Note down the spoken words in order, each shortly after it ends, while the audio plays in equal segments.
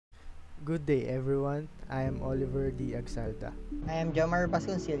Good day, everyone. I am Oliver D. AGSALDA. I am Jomari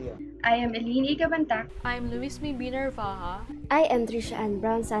BASCONCILLO. I am Ellaine CABANTAC. I'm Louise NARVAJA. I am Trisha and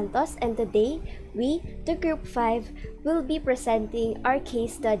Brown-Santos, and today we, the Group 5, will be presenting our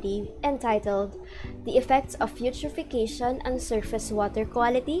case study entitled The Effects of Eutrophication on Surface Water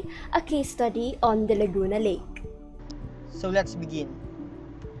Quality, a case study on the Laguna Lake. So let's begin.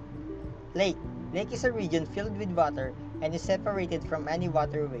 Lake. Lake is a region filled with water and is separated from any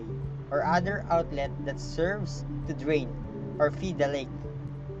waterway or other outlet that serves to drain or feed the lake.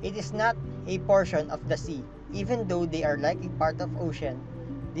 It is not a portion of the sea, even though they are like a part of ocean.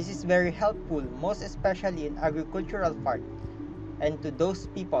 This is very helpful, most especially in agricultural part and to those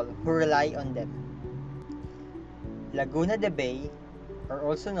people who rely on them. Laguna de Bay, or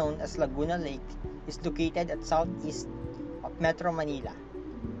also known as Laguna Lake, is located at southeast of Metro Manila.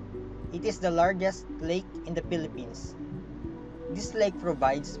 It is the largest lake in the Philippines. This lake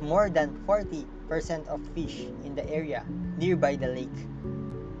provides more than 40% of fish in the area nearby the lake.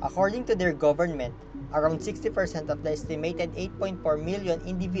 According to their government, around 60% of the estimated 8.4 million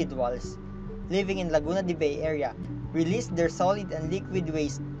individuals living in Laguna de Bay area release their solid and liquid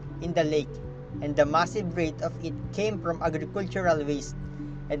waste in the lake, and the massive rate of it came from agricultural waste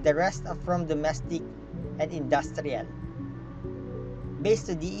and the rest from domestic and industrial. Based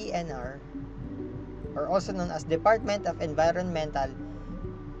to DENR, or also known as Department of Environmental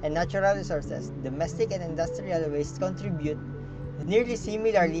and Natural Resources, domestic and industrial waste contribute nearly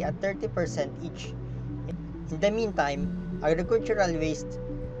similarly at 30% each. In the meantime, agricultural waste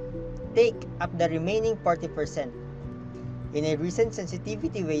take up the remaining 40%. In a recent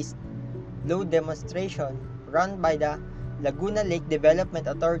sensitivity waste load demonstration run by the Laguna Lake Development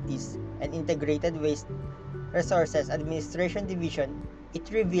Authorities and Integrated Waste Resources Administration Division,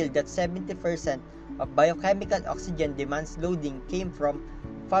 it revealed that 70% of biochemical oxygen demands loading came from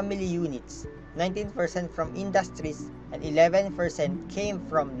family units, 19% from industries, and 11% came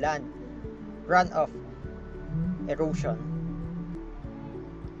from land runoff erosion.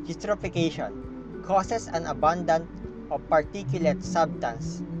 Eutrophication causes an abundance of particulate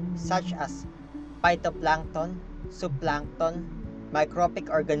substance such as phytoplankton, zooplankton, microbic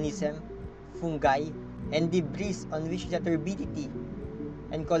organism, fungi, and debris on which the turbidity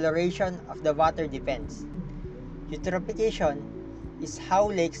and coloration of the water depends. Eutrophication is how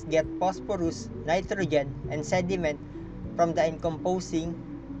lakes get phosphorus, nitrogen, and sediment from the encompassing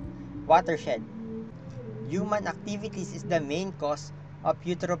watershed. Human activities is the main cause of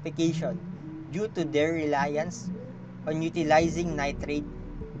eutrophication due to their reliance on utilizing nitrate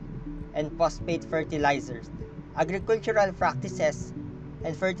and phosphate fertilizers, agricultural practices,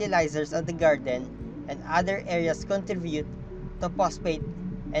 and fertilizers of the garden and other areas contribute to phosphate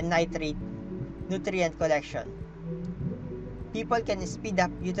and nitrate nutrient collection. People can speed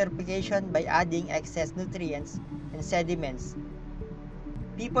up eutrophication by adding excess nutrients and sediments.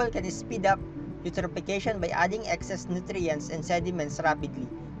 People can speed up eutrophication by adding excess nutrients and sediments rapidly,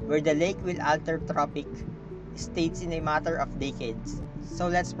 where the lake will alter trophic states in a matter of decades. So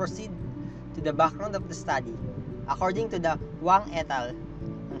let's proceed to the background of the study. According to the Wang et al.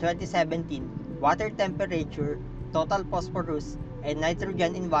 In 2017, water temperature, total phosphorus, and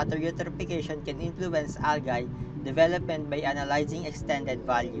nitrogen in water eutrophication can influence algae development by analyzing extended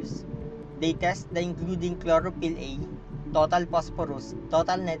values. They test the including chlorophyll A, total phosphorus,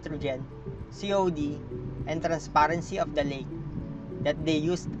 total nitrogen, COD, and transparency of the lake that they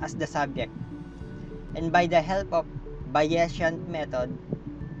used as the subject. And by the help of Bayesian method,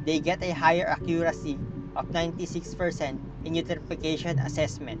 they get a higher accuracy of 96% in eutrophication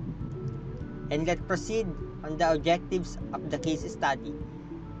assessment. And let's proceed on the objectives of the case study.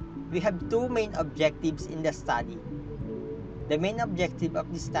 We have two main objectives in the study. The main objective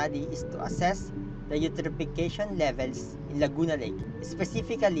of this study is to assess the eutrophication levels in Laguna Lake.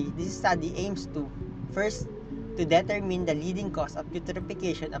 Specifically, this study aims to, first, to determine the leading cause of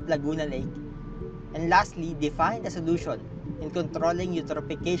eutrophication of Laguna Lake, and lastly, define the solution in controlling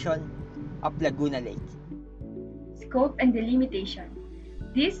eutrophication of Laguna Lake. Scope and delimitation.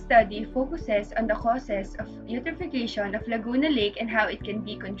 This study focuses on the causes of eutrophication of Laguna Lake and how it can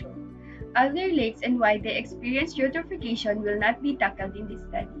be controlled. Other lakes and why they experience eutrophication will not be tackled in this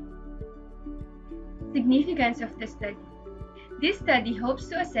study. Significance of the study. This study hopes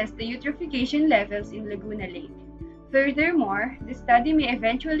to assess the eutrophication levels in Laguna Lake. Furthermore, the study may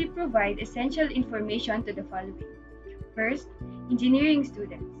eventually provide essential information to the following. First, engineering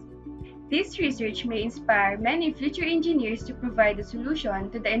students. This research may inspire many future engineers to provide a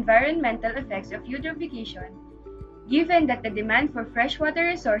solution to the environmental effects of eutrophication, given that the demand for freshwater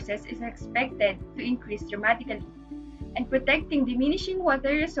resources is expected to increase dramatically. and protecting diminishing water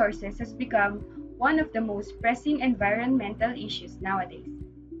resources has become one of the most pressing environmental issues nowadays.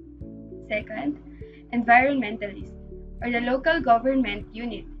 Second, environmentalist, or the local government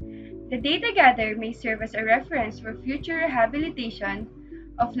unit. The data gathered may serve as a reference for future rehabilitation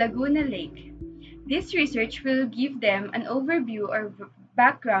of Laguna Lake. This research will give them an overview or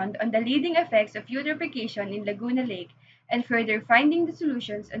background on the leading effects of eutrophication in Laguna Lake and further finding the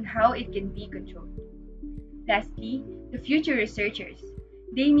solutions on how it can be controlled. Lastly, the future researchers.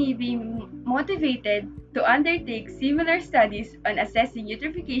 They may be motivated to undertake similar studies on assessing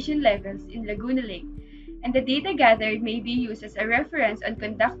eutrophication levels in Laguna Lake, and the data gathered may be used as a reference on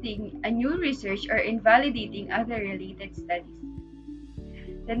conducting a new research or invalidating other related studies.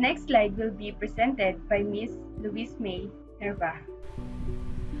 The next slide will be presented by Ms. Louise May NARVAJA.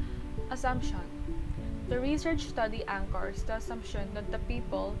 Assumption. The research study anchors the assumption that the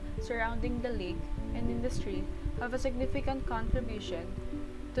people surrounding the lake and industry have a significant contribution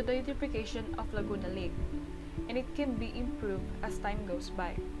to the eutrophication of Laguna Lake, and it can be improved as time goes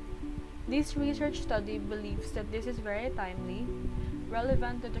by. This research study believes that this is very timely,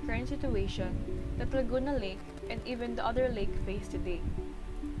 relevant to the current situation that Laguna Lake and even the other lake face today.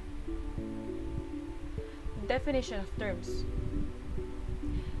 Definition of terms.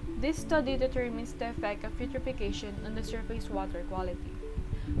 This study determines the effect of eutrophication on the surface water quality.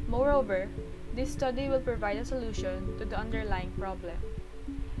 Moreover, this study will provide a solution to the underlying problem.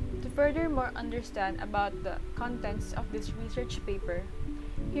 To furthermore understand about the contents of this research paper,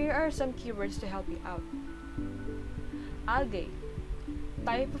 here are some keywords to help you out. Algae,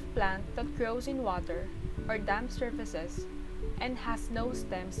 type of plant that grows in water or damp surfaces and has no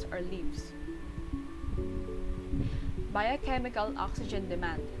stems or leaves. Biochemical oxygen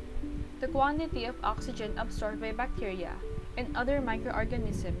demand, the quantity of oxygen absorbed by bacteria and other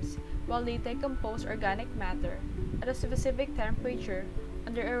microorganisms while they decompose organic matter at a specific temperature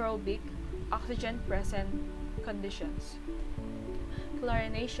under aerobic, oxygen-present conditions.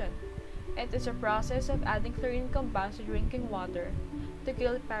 Chlorination. It is a process of adding chlorine compounds to drinking water to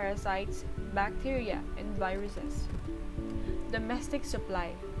kill parasites, bacteria, and viruses. Domestic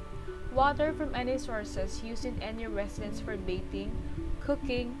supply. Water from any sources used in any residence for bathing,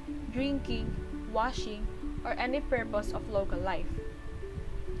 cooking, drinking, washing, or any purpose of local life.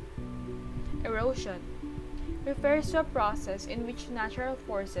 Erosion refers to a process in which natural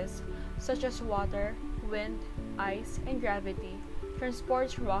forces such as water, wind, ice, and gravity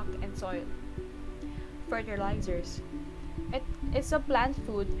transports rock and soil. Fertilizers. It is a plant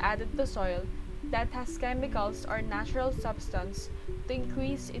food added to soil that has chemicals or natural substance to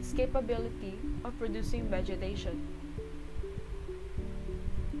increase its capability of producing vegetation.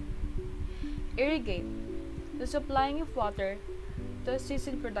 Irrigate. The supplying of water to assist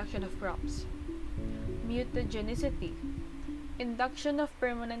in production of crops. Mutagenicity. Induction of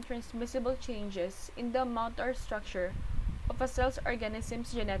permanent transmissible changes in the amount or structure of a cell's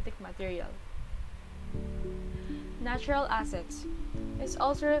organism's genetic material. Natural assets is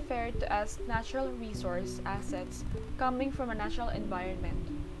also referred to as natural resource assets coming from a natural environment.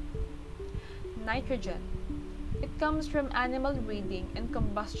 Nitrogen. It comes from animal breeding and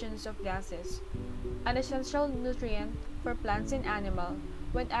combustions of gases, an essential nutrient for plants and animals.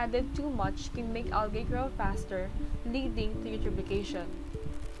 When added too much can make algae grow faster, leading to eutrophication.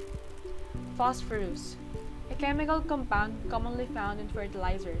 Phosphorus, a chemical compound commonly found in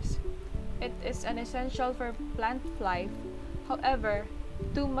fertilizers. It is an essential for plant life. However,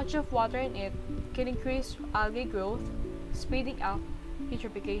 too much of water in it can increase algae growth, speeding up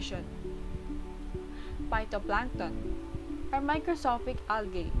eutrophication. Phytoplankton are microscopic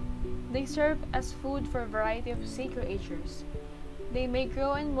algae. They serve as food for a variety of sea creatures. They may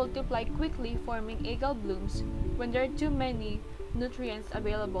grow and multiply quickly, forming algal blooms when there are too many nutrients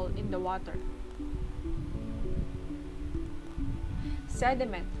available in the water.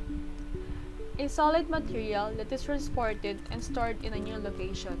 Sediment, a solid material that is transported and stored in a new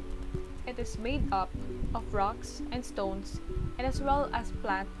location. It is made up of rocks and stones, and as well as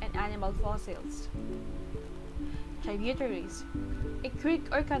plant and animal fossils. Tributaries, a creek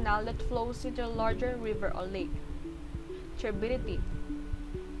or canal that flows into a larger river or lake. Turbidity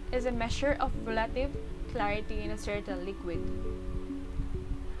is a measure of relative clarity in a certain liquid.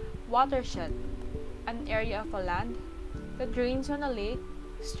 Watershed, an area of a land that drains on a lake,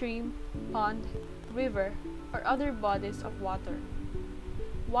 stream, pond, river, or other bodies of water.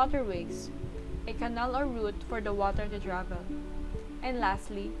 Waterways, a canal or route for the water to travel. And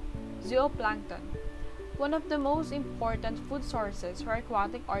lastly, zooplankton, one of the most important food sources for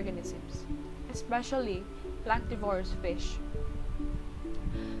aquatic organisms, especially planktivorous fish.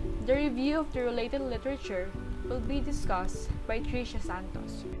 The review of the related literature will be discussed by Trisha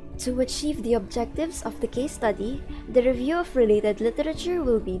Santos. To achieve the objectives of the case study, the review of related literature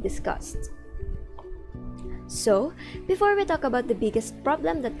will be discussed. So, before we talk about the biggest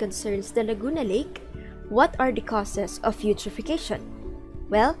problem that concerns the Laguna Lake, what are the causes of eutrophication?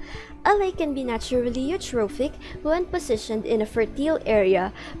 Well, a lake can be naturally eutrophic when positioned in a fertile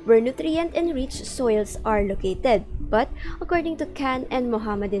area where nutrient-enriched soils are located. But, according to Khan and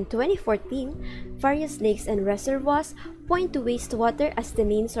Mohammed in 2014, various lakes and reservoirs point to wastewater as the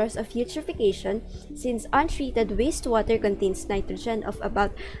main source of eutrophication, since untreated wastewater contains nitrogen of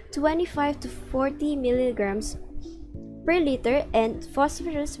about 25 to 40 milligrams per liter and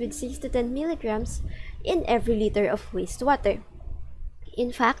phosphorus with 6 to 10 milligrams in every liter of wastewater.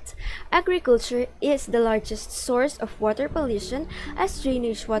 In fact, agriculture is the largest source of water pollution, as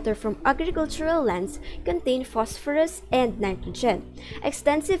drainage water from agricultural lands contain phosphorus and nitrogen.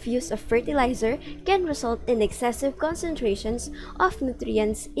 Extensive use of fertilizer can result in excessive concentrations of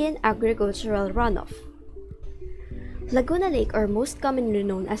nutrients in agricultural runoff. Laguna Lake, or most commonly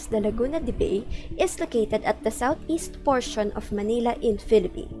known as the Laguna de Bay, is located at the southeast portion of Manila in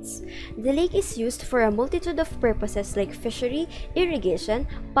Philippines. The lake is used for a multitude of purposes like fishery, irrigation,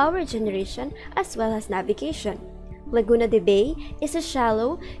 power generation, as well as navigation. Laguna de Bay is a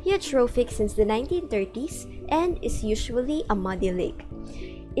shallow, eutrophic since the 1930s and is usually a muddy lake.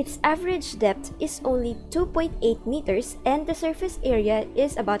 Its average depth is only 2.8 meters and the surface area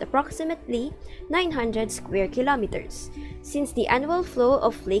is about approximately 900 square kilometers. Since the annual flow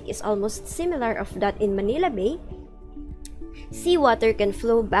of lake is almost similar of that in Manila Bay, seawater can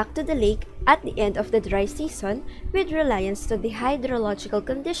flow back to the lake at the end of the dry season with reliance to the hydrological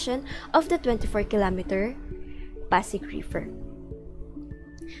condition of the 24-kilometer Pasig River.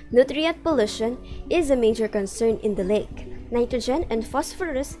 Nutrient pollution is a major concern in the lake. Nitrogen and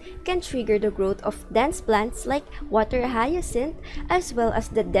phosphorus can trigger the growth of dense plants like water hyacinth, as well as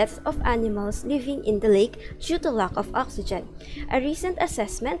the death of animals living in the lake due to lack of oxygen. A recent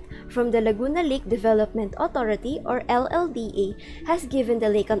assessment from the Laguna Lake Development Authority, or LLDA, has given the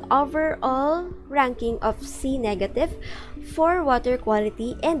lake an overall ranking of C- for water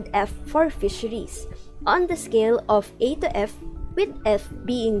quality and F for fisheries, on the scale of A to F, with F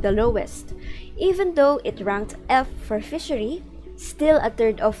being the lowest. Even though it ranked F for fishery, still a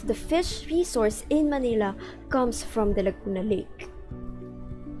third of the fish resource in Manila comes from the Laguna Lake.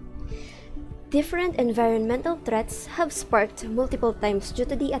 Different environmental threats have sparked multiple times due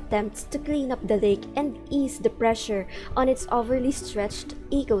to the attempts to clean up the lake and ease the pressure on its overly stretched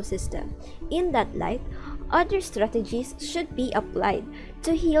ecosystem. In that light, other strategies should be applied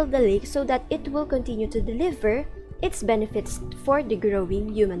to heal the lake so that it will continue to deliver its benefits for the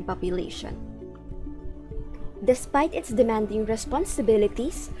growing human population. Despite its demanding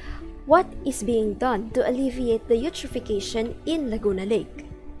responsibilities, what is being done to alleviate the eutrophication in Laguna Lake?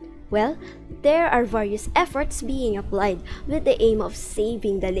 Well, there are various efforts being applied with the aim of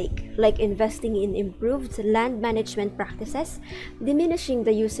saving the lake, like investing in improved land management practices, diminishing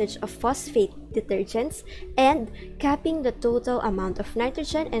the usage of phosphate detergents, and capping the total amount of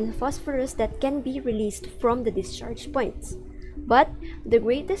nitrogen and phosphorus that can be released from the discharge points. But the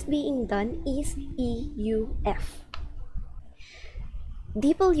greatest being done is EUF.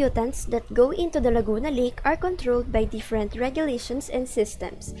 The pollutants that go into the Laguna Lake are controlled by different regulations and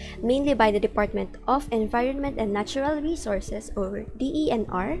systems, mainly by the Department of Environment and Natural Resources, or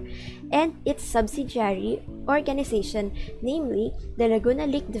DENR, and its subsidiary organization, namely the Laguna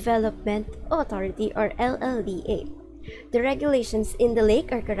Lake Development Authority, or LLDA. The regulations in the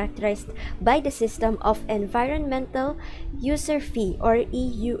lake are characterized by the system of Environmental User Fee, or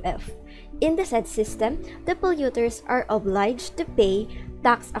EUF. In the said system, the polluters are obliged to pay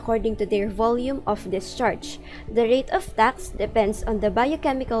tax according to their volume of discharge. The rate of tax depends on the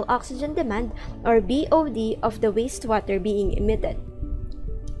biochemical oxygen demand, or BOD, of the wastewater being emitted.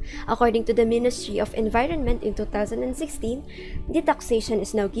 According to the Ministry of Environment in 2016, the taxation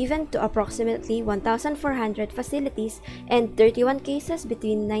is now given to approximately 1,400 facilities, and 31 cases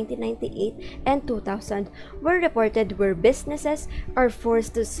between 1998 and 2000 were reported where businesses are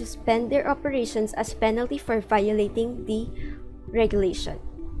forced to suspend their operations as penalty for violating the regulation.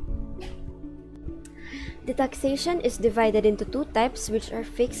 The taxation is divided into two types, which are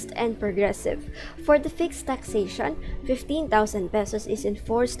fixed and progressive. For the fixed taxation, 15,000 pesos is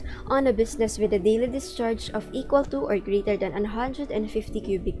enforced on a business with a daily discharge of equal to or greater than 150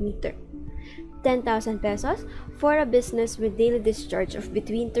 cubic meter. 10,000 pesos for a business with daily discharge of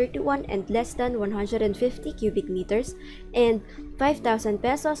between 31 and less than 150 cubic meters, and 5,000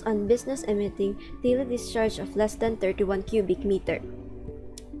 pesos on business emitting daily discharge of less than 31 cubic meter.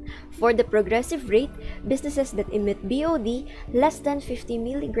 For the progressive rate, businesses that emit BOD less than 50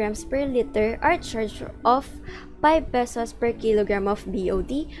 milligrams per liter are charged of 5 pesos per kilogram of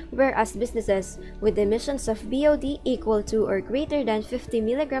BOD, whereas businesses with emissions of BOD equal to or greater than 50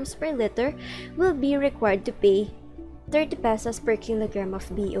 milligrams per liter will be required to pay 30 pesos per kilogram of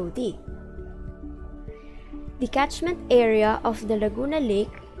BOD. The catchment area of the Laguna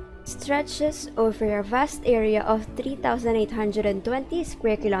Lake stretches over a vast area of 3,820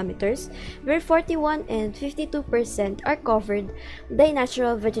 square kilometers, where 41 and 52% are covered by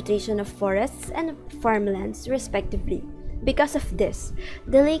natural vegetation of forests and farmlands, respectively. Because of this,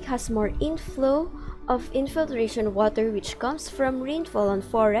 the lake has more inflow of infiltration water which comes from rainfall on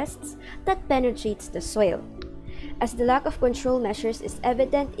forests that penetrates the soil. As the lack of control measures is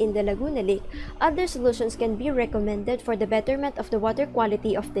evident in the Laguna Lake, other solutions can be recommended for the betterment of the water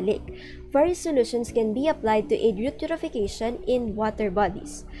quality of the lake. Various solutions can be applied to aid eutrophication in water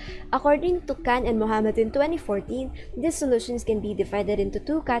bodies. According to Khan and Mohammed in 2014, these solutions can be divided into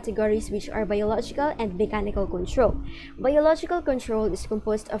two categories, which are biological and mechanical control. Biological control is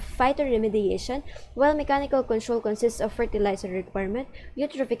composed of phytoremediation, while mechanical control consists of fertilizer requirement,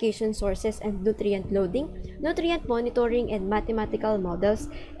 eutrophication sources and nutrient loading, nutrient monitoring and mathematical models,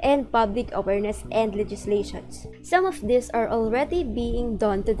 and public awareness and legislations. Some of these are already being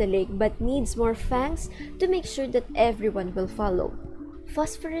done to the lake but needs more fangs to make sure that everyone will follow.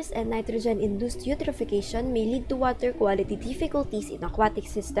 Phosphorus and nitrogen-induced eutrophication may lead to water quality difficulties in aquatic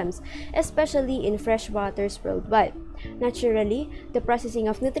systems, especially in freshwaters worldwide. Naturally, the processing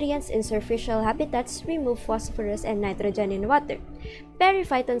of nutrients in surficial habitats remove phosphorus and nitrogen in water.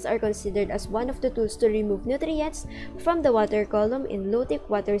 Periphytons are considered as one of the tools to remove nutrients from the water column in low-tech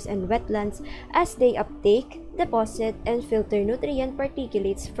waters and wetlands, as they uptake, deposit, and filter nutrient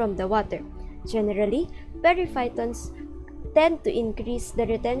particulates from the water. Generally, periphytons tend to increase the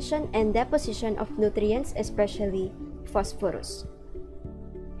retention and deposition of nutrients, especially phosphorus.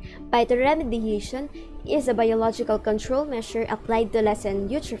 Phytoremediation is a biological control measure applied to lessen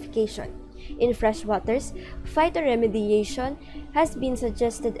eutrophication. In freshwaters, phytoremediation has been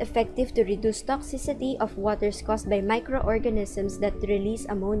suggested effective to reduce toxicity of waters caused by microorganisms that release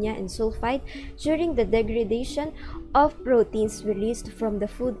ammonia and sulfide during the degradation of proteins released from the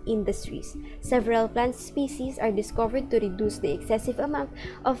food industries. Several plant species are discovered to reduce the excessive amount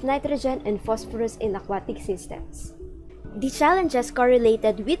of nitrogen and phosphorus in aquatic systems. The challenges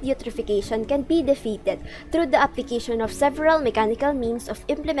correlated with eutrophication can be defeated through the application of several mechanical means of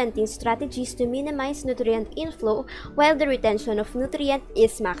implementing strategies to minimize nutrient inflow while the retention of nutrient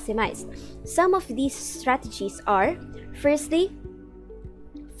is maximized. Some of these strategies are: firstly,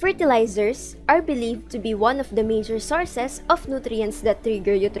 fertilizers are believed to be one of the major sources of nutrients that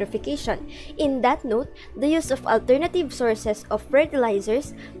trigger eutrophication. In that note, the use of alternative sources of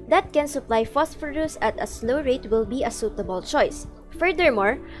fertilizers that can supply phosphorus at a slow rate will be a suitable choice.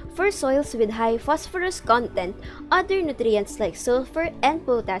 Furthermore, for soils with high phosphorus content, other nutrients like sulfur and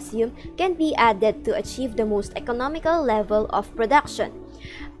potassium can be added to achieve the most economical level of production.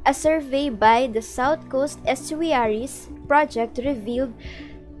 A survey by the South Coast Estuaries Project revealed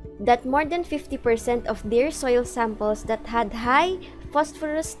that more than 50% of their soil samples that had high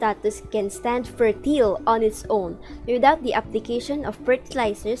phosphorus status can stand fertile on its own without the application of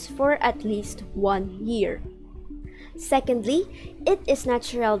fertilizers for at least 1 year. Secondly, it is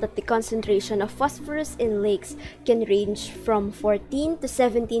natural that the concentration of phosphorus in lakes can range from 14 to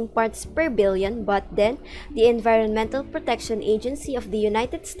 17 parts per billion, but then the Environmental Protection Agency of the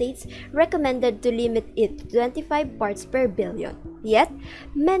United States recommended to limit it to 25 parts per billion. Yet,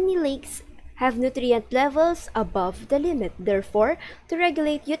 many lakes have nutrient levels above the limit. Therefore, to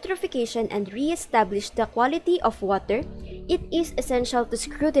regulate eutrophication and re-establish the quality of water, it is essential to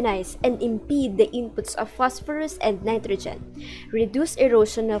scrutinize and impede the inputs of phosphorus and nitrogen, reduce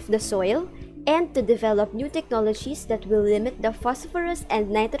erosion of the soil, and to develop new technologies that will limit the phosphorus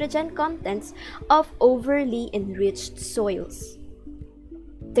and nitrogen contents of overly enriched soils.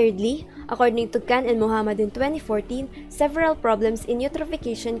 Thirdly, according to Khan and Mohammed in 2014, several problems in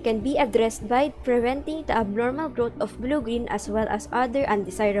eutrophication can be addressed by preventing the abnormal growth of blue-green as well as other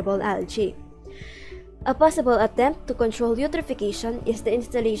undesirable algae. A possible attempt to control eutrophication is the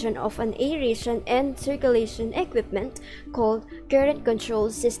installation of an aeration and circulation equipment called current control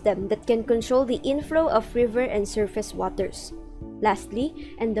system that can control the inflow of river and surface waters.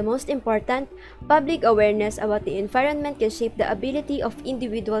 Lastly, and the most important, public awareness about the environment can shape the ability of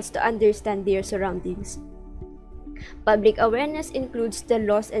individuals to understand their surroundings. Public awareness includes the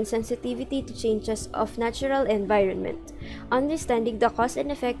loss and sensitivity to changes of natural environment, understanding the cause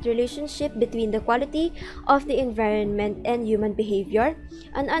and effect relationship between the quality of the environment and human behavior,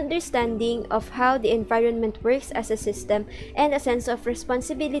 an understanding of how the environment works as a system, and a sense of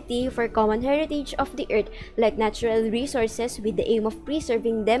responsibility for common heritage of the earth like natural resources with the aim of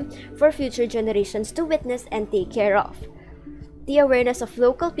preserving them for future generations to witness and take care of. The awareness of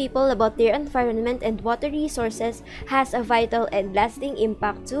local people about their environment and water resources has a vital and lasting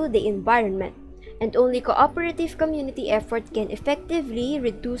impact to the environment, and only cooperative community effort can effectively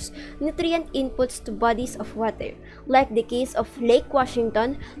reduce nutrient inputs to bodies of water, like the case of Lake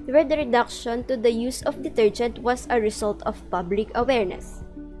Washington, where the reduction to the use of detergent was a result of public awareness.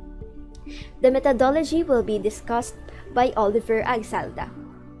 The methodology will be discussed by Oliver AGSALDA.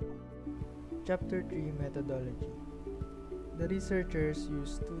 Chapter 3 Methodology. The researchers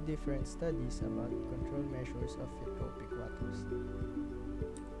used two different studies about control measures of eutrophic waters.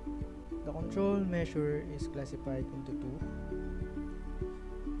 The control measure is classified into two: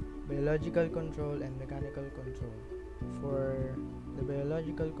 biological control and mechanical control. For the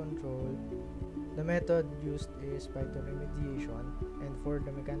biological control, the method used is phytoremediation, and for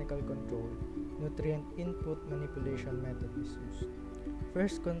the mechanical control, nutrient input manipulation method is used.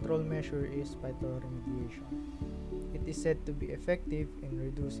 First control measure is phytoremediation. It is said to be effective in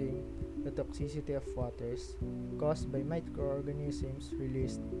reducing the toxicity of waters caused by microorganisms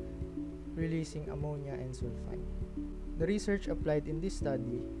releasing ammonia and sulfide. The research applied in this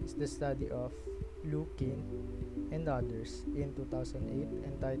study is the study of Louise and others in 2008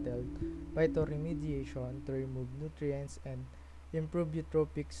 entitled Phytoremediation to Remove Nutrients and Improve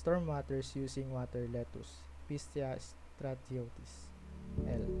Eutrophic Stormwaters Using Water Lettuce, Pistia stratiotis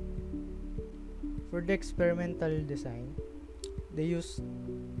L. For the experimental design, they used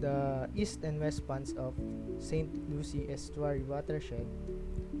the east and west ponds of St. Lucie Estuary watershed,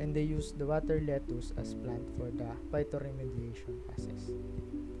 and they used the water lettuce as plant for the phytoremediation process.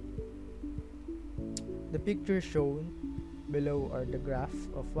 The pictures shown below are the graph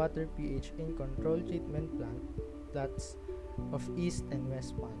of water pH in control treatment plots of east and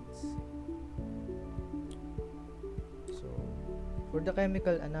west ponds. For the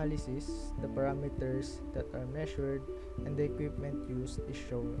chemical analysis, the parameters that are measured and the equipment used is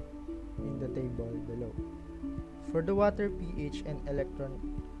shown in the table below. For the water pH and electron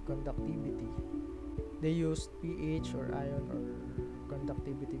conductivity, they used pH or ion or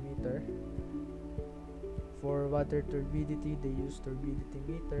conductivity meter. For water turbidity, they used turbidity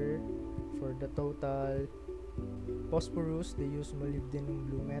meter. For the total phosphorus, they used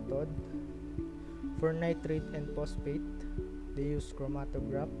molybdenum blue method. For nitrate and phosphate, they use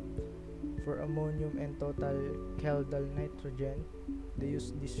chromatograph. For ammonium and total Kjeldahl nitrogen, they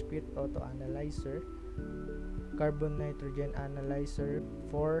use discrete autoanalyzer, carbon nitrogen analyzer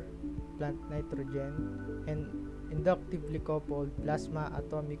for plant nitrogen, and inductively coupled plasma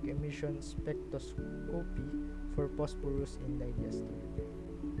atomic emission spectroscopy for phosphorus in digester.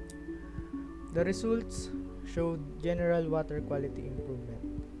 The results showed general water quality improvement.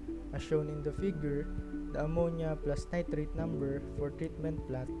 As shown in the figure, the ammonia plus nitrate number for treatment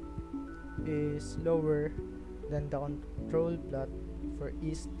plot is lower than the control plot for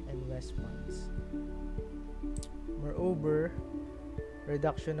east and west ponds. Moreover,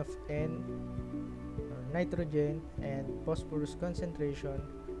 reduction of N or nitrogen and phosphorus concentration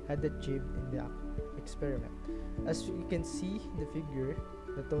had achieved in the experiment. As you can see in the figure,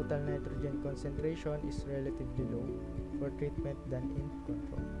 the total nitrogen concentration is relatively low for treatment than in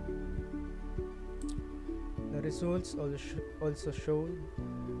control. The results also showed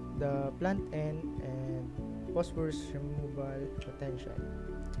the plant N and phosphorus removal potential.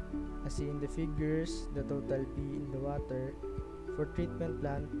 As seen in the figures, the total P in the water for treatment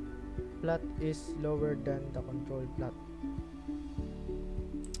plot is lower than the control plot.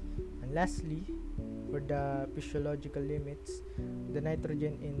 And lastly, for the physiological limits, the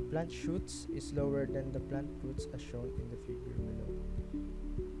nitrogen in plant shoots is lower than the plant roots as shown in the figure below.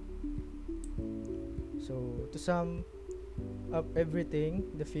 So, to sum up everything,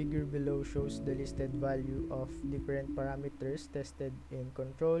 the figure below shows the listed value of different parameters tested in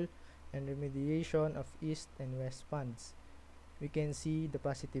control and remediation of east and west ponds. We can see the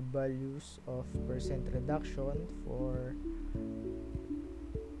positive values of percent reduction for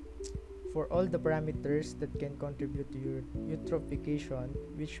all the parameters that can contribute to eutrophication,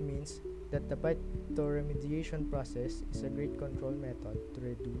 which means that the phytoremediation process is a great control method to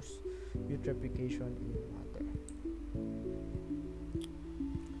reduce eutrophication in water.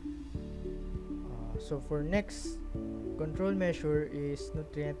 So for next control measure is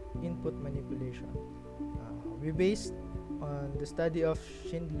nutrient input manipulation. We based on the study of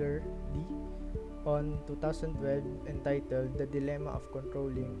Schindler D on 2012 entitled The Dilemma of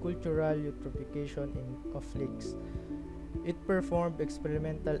Controlling Cultural Eutrophication of Lakes. It performed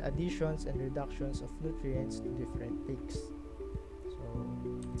experimental additions and reductions of nutrients to different lakes. So,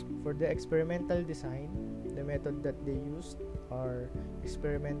 for the experimental design, the method that they used are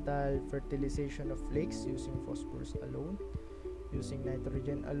experimental fertilization of lakes using phosphorus alone, using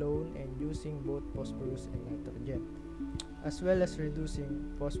nitrogen alone, and using both phosphorus and nitrogen, as well as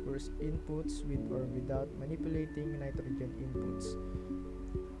reducing phosphorus inputs with or without manipulating nitrogen inputs.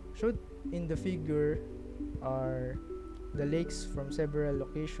 Shown in the figure are the lakes from several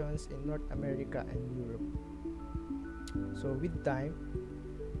locations in North America and Europe. So with time,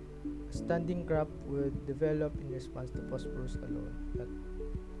 a standing crop would develop in response to phosphorus alone that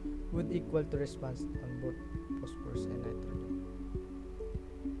would equal to response on both phosphorus and nitrogen.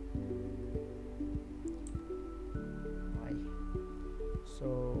 Okay.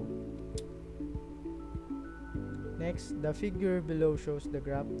 So next, the figure below shows the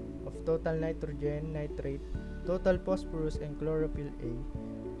graph of total nitrogen, nitrate, total phosphorus, and chlorophyll A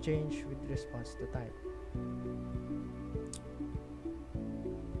change with response to time.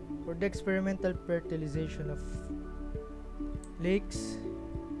 For the experimental fertilization of lakes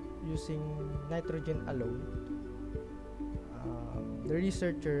using nitrogen alone, the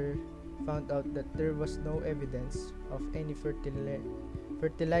researcher found out that there was no evidence of any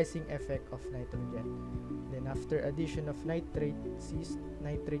fertilizing effect of nitrogen. Then after addition of nitrate ceased,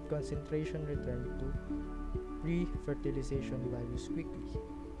 nitrate concentration returned to pre-fertilization values quickly.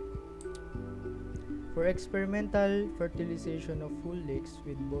 For experimental fertilization of full lakes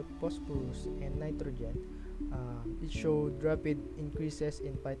with both phosphorus and nitrogen, it showed rapid increases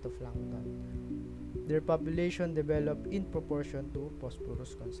in phytoplankton. Their population developed in proportion to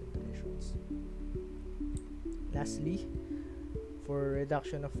phosphorus concentrations. Lastly, for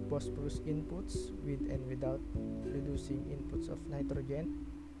reduction of phosphorus inputs with and without reducing inputs of nitrogen,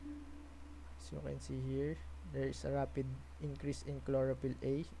 as you can see here, there is a rapid increase in chlorophyll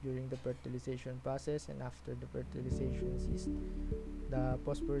A during the fertilization process, and after the fertilization ceased, the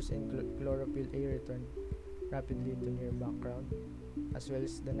phosphorus and chlorophyll A returned rapidly to near background, as well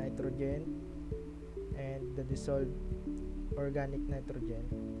as the nitrogen and the dissolved organic nitrogen.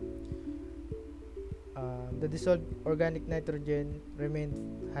 The dissolved organic nitrogen remained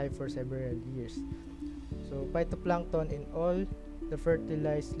high for several years. So phytoplankton in all the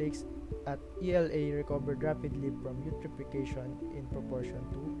fertilized lakes at ELA recovered rapidly from eutrophication in proportion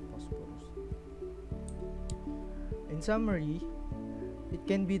to phosphorus. In summary, it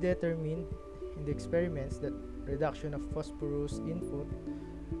can be determined in the experiments that reduction of phosphorus input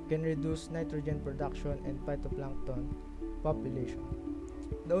can reduce nitrogen production and phytoplankton population.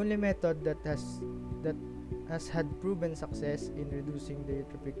 The only method that has had proven success in reducing the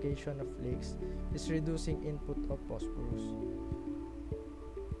eutrophication of lakes is reducing input of phosphorus.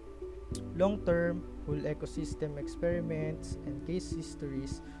 Long-term whole ecosystem experiments and case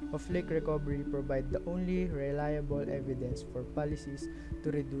histories of lake recovery provide the only reliable evidence for policies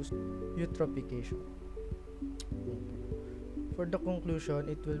to reduce eutrophication. For the conclusion,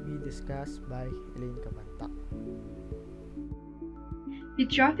 it will be discussed by Ellaine CABANTAC.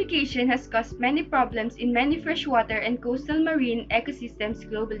 Eutrophication has caused many problems in many freshwater and coastal marine ecosystems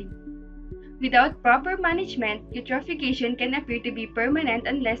globally. Without proper management, eutrophication can appear to be permanent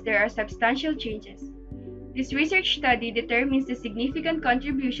unless there are substantial changes. This research study determines the significant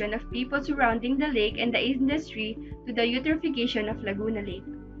contribution of people surrounding the lake and the industry to the eutrophication of Laguna Lake.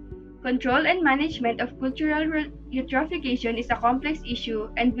 Control and management of cultural eutrophication is a complex issue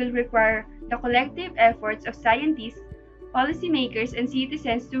and will require the collective efforts of scientists, policymakers, and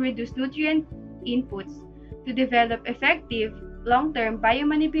citizens to reduce nutrient inputs, to develop effective, long-term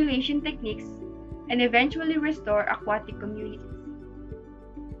biomanipulation techniques, and eventually restore aquatic communities.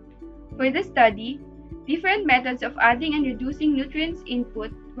 For the study, different methods of adding and reducing nutrients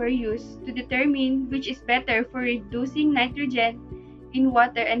input were used to determine which is better for reducing nitrogen in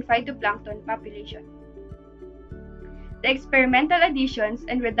water and phytoplankton population. The experimental additions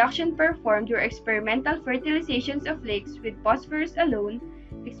and reduction performed were experimental fertilizations of lakes with phosphorus alone,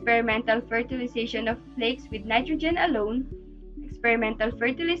 experimental fertilization of lakes with nitrogen alone, experimental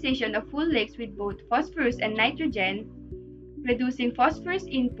fertilization of full lakes with both phosphorus and nitrogen, reducing phosphorus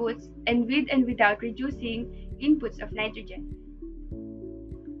inputs, and with and without reducing inputs of nitrogen.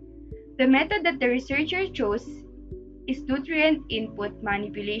 The method that the researcher chose is nutrient input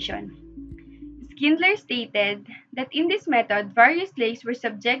manipulation. Schindler stated that in this method, various lakes were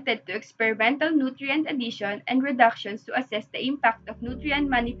subjected to experimental nutrient addition and reductions to assess the impact of nutrient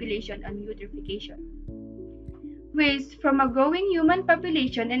manipulation on eutrophication. Waste from a growing human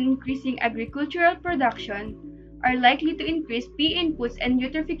population and increasing agricultural production are likely to increase pea inputs and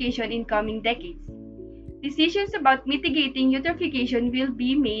eutrophication in coming decades. Decisions about mitigating eutrophication will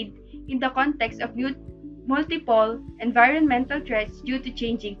be made in the context of multiple environmental threats due to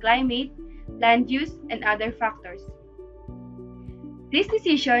changing climate, land use, and other factors. This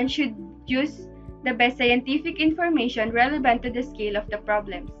decision should use the best scientific information relevant to the scale of the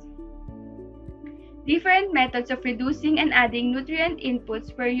problems. Different methods of reducing and adding nutrient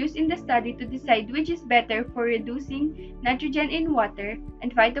inputs were used in the study to decide which is better for reducing nitrogen in water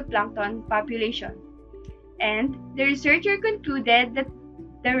and phytoplankton population. And the researcher concluded that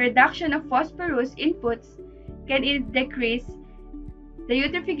the reduction of phosphorus inputs can decrease the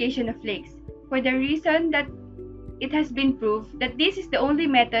eutrophication of lakes, for the reason that it has been proved that this is the only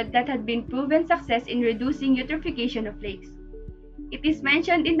method that had been proven success in reducing eutrophication of lakes. It is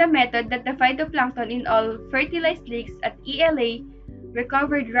mentioned in the method that the phytoplankton in all fertilized lakes at ELA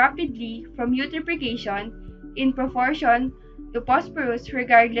recovered rapidly from eutrophication in proportion to phosphorus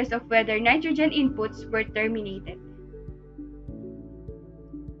regardless of whether nitrogen inputs were terminated.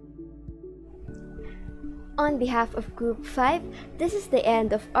 On behalf of Group 5, this is the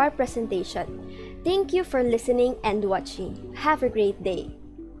end of our presentation. Thank you for listening and watching. Have a great day.